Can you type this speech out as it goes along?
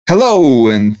Hello,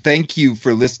 and thank you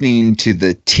for listening to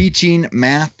the Teaching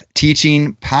Math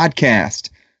Teaching Podcast.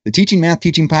 The Teaching Math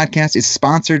Teaching Podcast is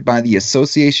sponsored by the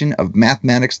Association of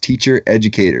Mathematics Teacher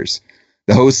Educators.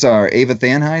 The hosts are Ava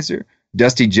Thanheiser,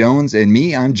 Dusty Jones, and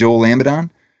me. I'm Joel Lambadon.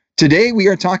 Today we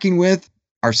are talking with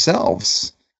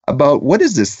ourselves about what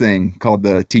is this thing called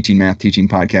the Teaching Math Teaching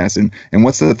Podcast and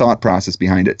what's the thought process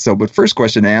behind it. But first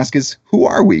question to ask is, who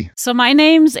are we? So my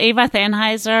name's Ava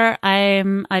Thanheiser.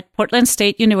 I'm at Portland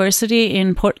State University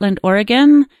in Portland,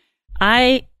 Oregon.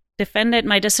 I defended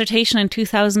my dissertation in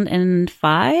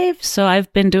 2005, so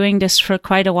I've been doing this for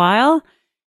quite a while,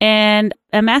 and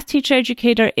a math teacher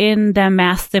educator in the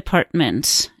math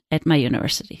department at my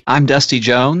university. I'm Dusty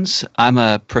Jones. I'm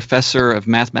a professor of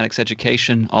mathematics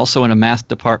education, also in a math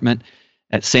department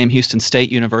at Sam Houston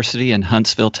State University in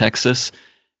Huntsville, Texas,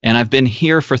 and I've been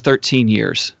here for 13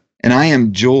 years. And I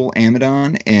am Joel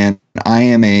Amadon, and I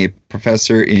am a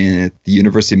professor at the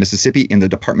University of Mississippi in the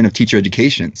Department of Teacher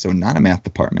Education, so not a math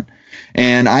department.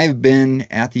 And I've been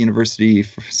at the university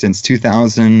since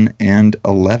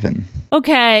 2011.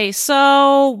 Okay,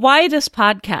 so why this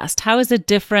podcast? How is it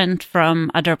different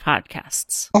from other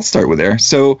podcasts? I'll start with there.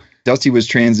 So Dusty was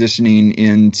transitioning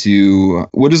into,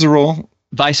 what is the role?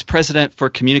 Vice President for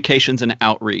Communications and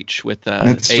Outreach with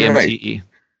AMTE.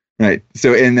 Right.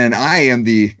 So, and then I am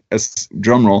the,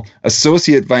 drum roll,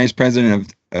 Associate Vice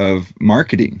President of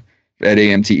Marketing at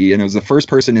AMTE. And I was the first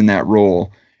person in that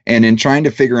role. And in trying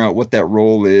to figure out what that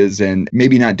role is and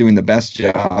maybe not doing the best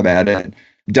job at it,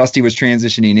 Dusty was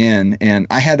transitioning in, and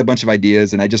I had a bunch of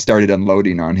ideas, and I just started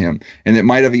unloading on him. And it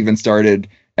might have even started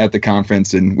at the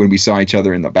conference and when we saw each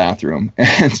other in the bathroom.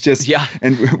 And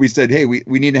and we said, hey, we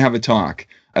need to have a talk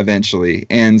eventually.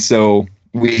 And so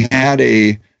we had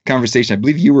a conversation. I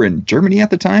believe you were in Germany at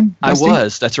the time, Dusty? I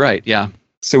was. That's right. Yeah.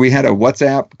 So we had a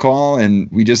WhatsApp call, and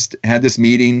we just had this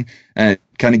meeting and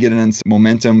kind of getting in some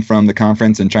momentum from the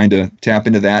conference and trying to tap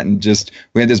into that. And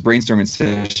we had this brainstorming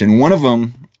session. One of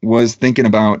them was thinking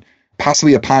about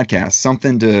possibly a podcast,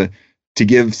 something to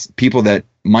give people that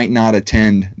might not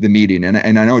attend the meeting. And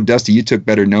I know, Dusty, you took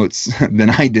better notes than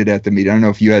I did at the meeting. I don't know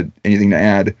if you had anything to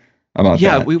add about that.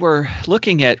 Yeah, we were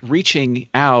looking at reaching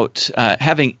out,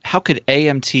 how could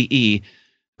AMTE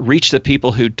reach the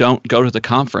people who don't go to the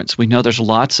conference? We know there's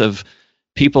lots of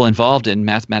people involved in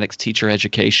mathematics teacher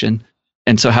education.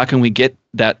 And so how can we get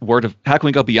how can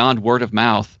we go beyond word of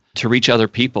mouth to reach other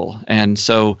people? And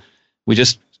so we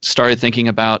just started thinking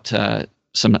about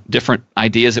some different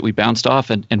ideas that we bounced off.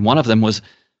 And one of them was,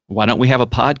 why don't we have a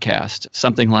podcast?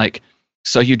 Something like,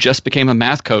 so you just became a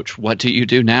math coach, what do you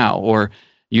do now? Or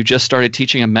you just started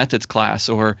teaching a methods class,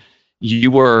 or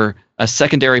you were a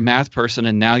secondary math person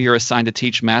and now you're assigned to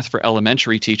teach math for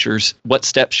elementary teachers. What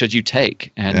steps should you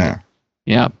take? And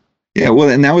yeah. Well,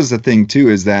 and that was the thing too,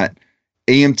 is that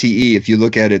AMTE, if you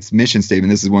look at its mission statement,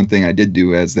 this is one thing I did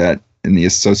do as that in the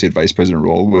associate vice president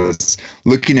role, was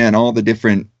looking at all the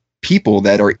different people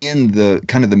that are in the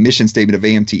kind of the mission statement of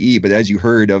AMTE. But as you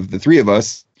heard, of the three of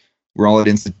us, we're all at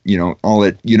all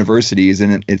at universities,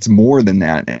 and it's more than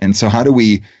that. And so how do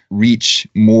we reach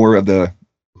more of the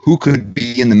who could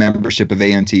be in the membership of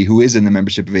AMTE, who is in the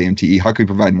membership of AMTE, how can we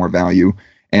provide more value?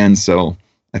 And so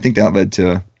I think that led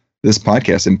to this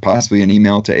podcast and possibly an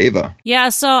email to Ava. Yeah,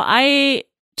 so I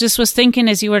just was thinking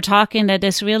as you were talking that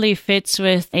this really fits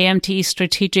with AMTE's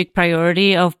strategic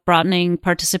priority of broadening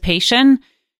participation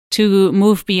to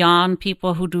move beyond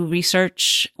people who do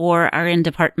research or are in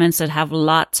departments that have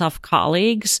lots of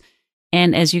colleagues.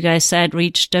 And as you guys said,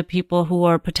 reach the people who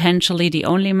are potentially the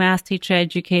only math teacher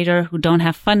educator who don't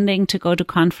have funding to go to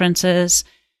conferences.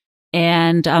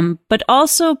 And, but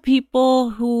also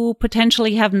people who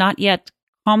potentially have not yet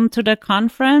come to the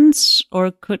conference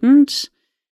or couldn't.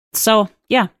 So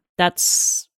yeah,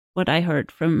 that's what I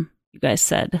heard from you guys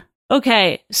said.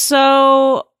 Okay.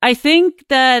 So I think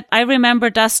that I remember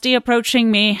Dusty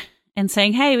approaching me and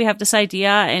saying, hey, we have this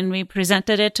idea, and we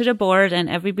presented it to the board and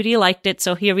everybody liked it.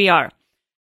 So here we are.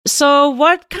 So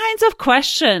what kinds of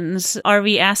questions are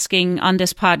we asking on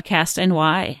this podcast and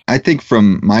why? I think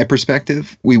from my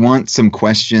perspective, we want some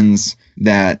questions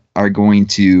that are going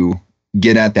to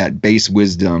get at that base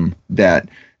wisdom that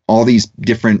all these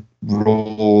different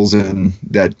roles and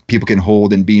that people can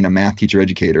hold in being a math teacher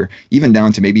educator, even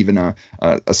down to maybe even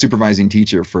a supervising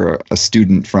teacher for a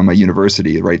student from a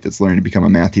university, right, that's learning to become a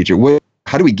math teacher.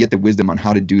 How do we get the wisdom on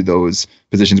how to do those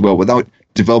positions well without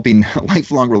developing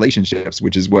lifelong relationships,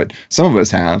 which is what some of us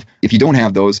have? If you don't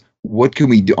have those, what can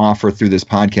we offer through this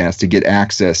podcast to get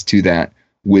access to that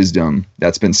wisdom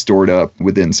that's been stored up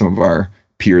within some of our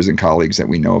peers and colleagues that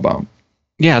we know about?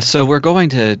 Yeah, so we're going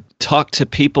to talk to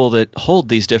people that hold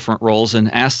these different roles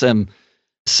and ask them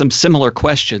some similar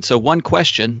questions. So one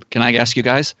question, can I ask you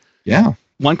guys? Yeah.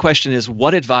 One question is,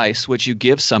 what advice would you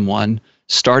give someone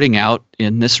starting out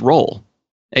in this role?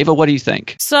 Ava, what do you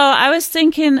think? So I was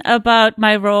thinking about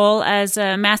my role as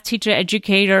a math teacher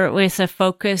educator with a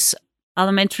focus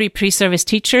elementary pre-service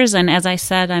teachers. And as I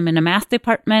said, I'm in a math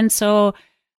department. So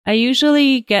I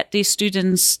usually get these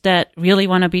students that really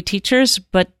want to be teachers,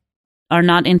 but are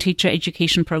not in teacher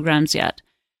education programs yet.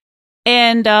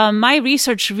 And my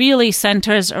research really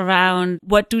centers around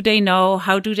what do they know?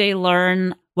 How do they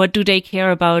learn? What do they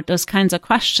care about? Those kinds of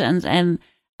questions. And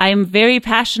I'm very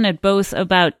passionate both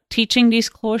about teaching these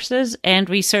courses and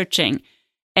researching.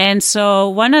 And so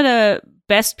one of the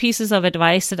best pieces of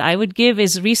advice that I would give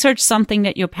is research something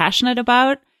that you're passionate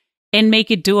about and make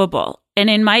it doable. And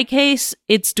in my case,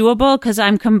 it's doable because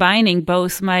I'm combining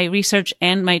both my research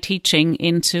and my teaching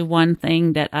into one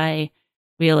thing that I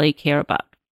really care about.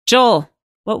 Joel,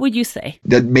 what would you say?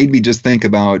 That made me just think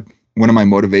about one of my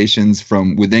motivations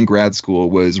from within grad school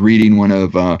was reading one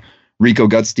of Rico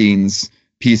Gutstein's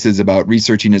pieces about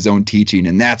researching his own teaching,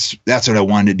 and that's what I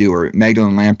wanted to do. Or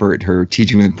Magdalene Lampert, her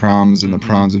Teaching with Problems and the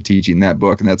Problems of Teaching, that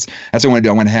book, and that's what I wanted to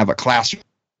do. I want to have a classroom,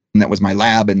 and that was my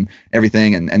lab and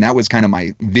everything, and that was kind of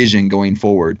my vision going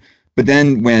forward. But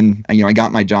then when I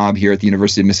got my job here at the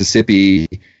University of Mississippi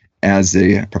as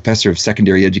a professor of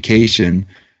secondary education,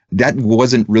 that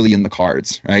wasn't really in the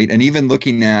cards, right? And even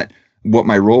looking at what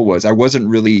my role was, I wasn't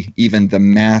really even the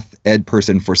math ed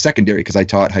person for secondary because I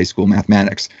taught high school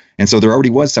mathematics. And so there already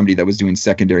was somebody that was doing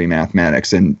secondary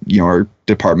mathematics. And, our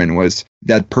department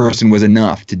that person was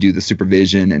enough to do the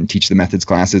supervision and teach the methods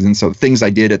classes. And so things I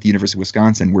did at the University of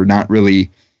Wisconsin were not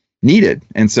really needed.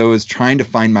 And so I was trying to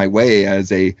find my way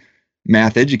as a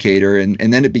math educator. And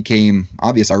then it became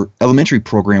obvious our elementary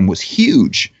program was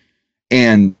huge.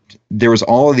 And there was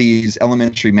all of these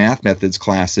elementary math methods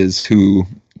classes who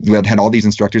had all these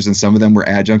instructors, and some of them were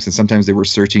adjuncts, and sometimes they were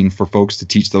searching for folks to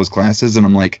teach those classes. And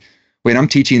I'm like, wait, I'm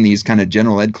teaching these kind of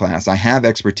general ed class. I have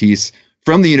expertise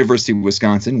from the University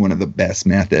ofWisconsin, one of the best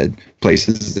math ed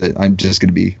places. That I'm just going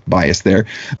to be biased there.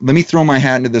 Let me throw my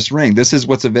hat into this ring. This is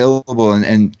what's available,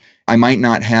 and I might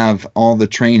not have all the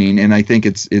training, and I think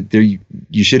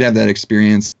you should have that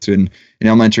experience in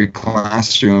elementary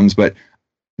classrooms, but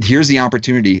here's the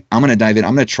opportunity. I'm going to dive in.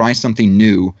 I'm going to try something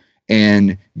new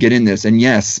and get in this. And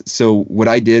yes, so what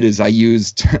I did is I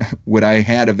used what I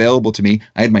had available to me.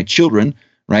 I had my children,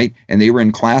 right? And they were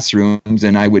in classrooms,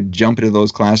 and I would jump into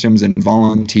those classrooms and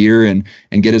volunteer and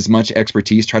get as much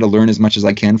expertise, try to learn as much as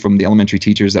I can from the elementary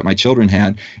teachers that my children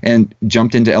had, and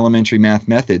jumped into elementary math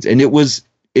methods. And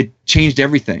it changed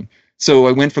everything. So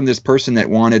I went from this person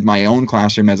that wanted my own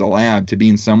classroom as a lab to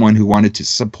being someone who wanted to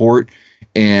support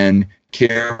and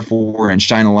care for and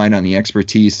shine a light on the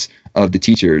expertise of the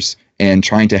teachers and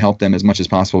trying to help them as much as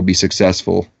possible be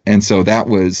successful. And so that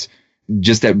was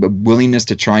just that willingness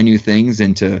to try new things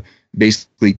and to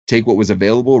basically take what was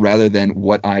available rather than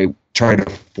what I try to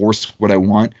force what I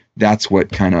want. That's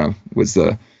what kind of was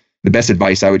the best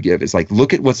advice I would give is like,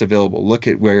 look at what's available. Look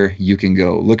at where you can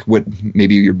go. Look what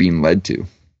maybe you're being led to.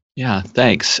 Yeah,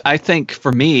 thanks. I think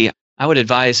for me, I would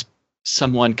advise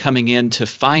someone coming in to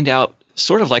find out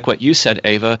sort of like what you said,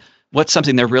 Ava, what's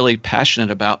something they're really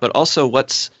passionate about, but also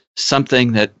what's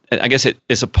something that I guess it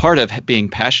is a part of being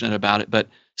passionate about it, but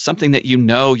something that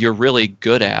you're really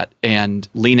good at, and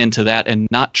lean into that and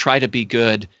not try to be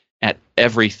good at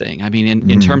everything. I mean,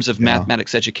 in terms of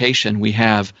mathematics education, we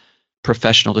have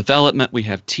professional development, we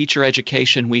have teacher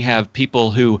education, we have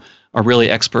people who are really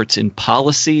experts in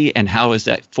policy and how is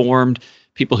that formed,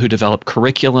 people who develop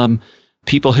curriculum,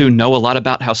 people who know a lot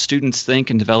about how students think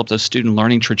and develop those student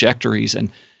learning trajectories.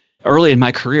 And early in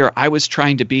my career, I was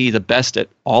trying to be the best at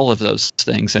all of those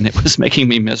things, and it was making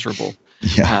me miserable.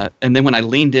 Yeah. And then when I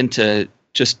leaned into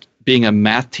just being a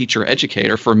math teacher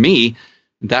educator, for me,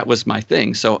 that was my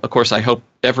thing. So, of course, I hope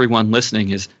everyone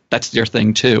listening that's their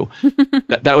thing too.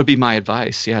 That would be my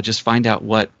advice. Yeah, just find out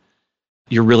what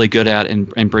you're really good at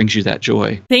and brings you that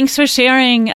joy. Thanks for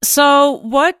sharing. So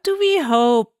what do we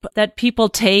hope that people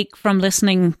take from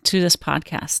listening to this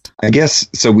podcast? I guess,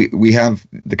 so we have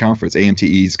the conference,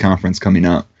 AMTE's conference coming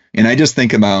up. And I just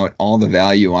think about all the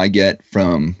value I get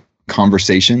from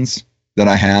conversations that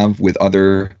I have with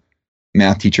other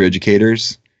math teacher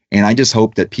educators. And I just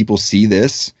hope that people see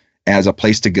this as a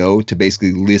place to go to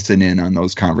basically listen in on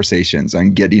those conversations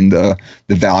and getting the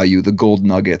value, the gold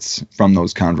nuggets from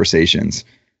those conversations.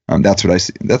 That's what I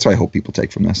see. That's what I hope people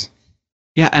take from this.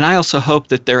 Yeah, and I also hope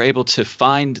that they're able to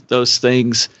find those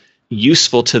things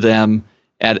useful to them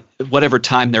at whatever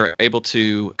time they're able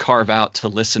to carve out to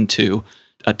listen to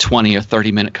a 20 or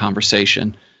 30-minute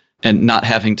conversation, and not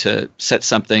having to set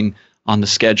something on the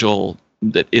schedule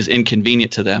that is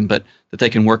inconvenient to them, but that they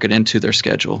can work it into their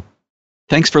schedule.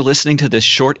 Thanks for listening to this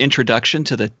short introduction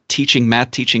to the Teaching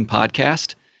Math Teaching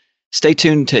podcast. Stay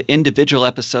tuned to individual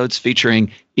episodes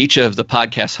featuring each of the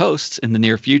podcast hosts in the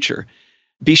near future.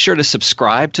 Be sure to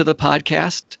subscribe to the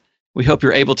podcast. We hope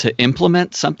you're able to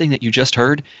implement something that you just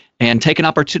heard and take an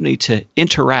opportunity to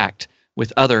interact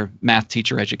with other math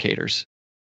teacher educators.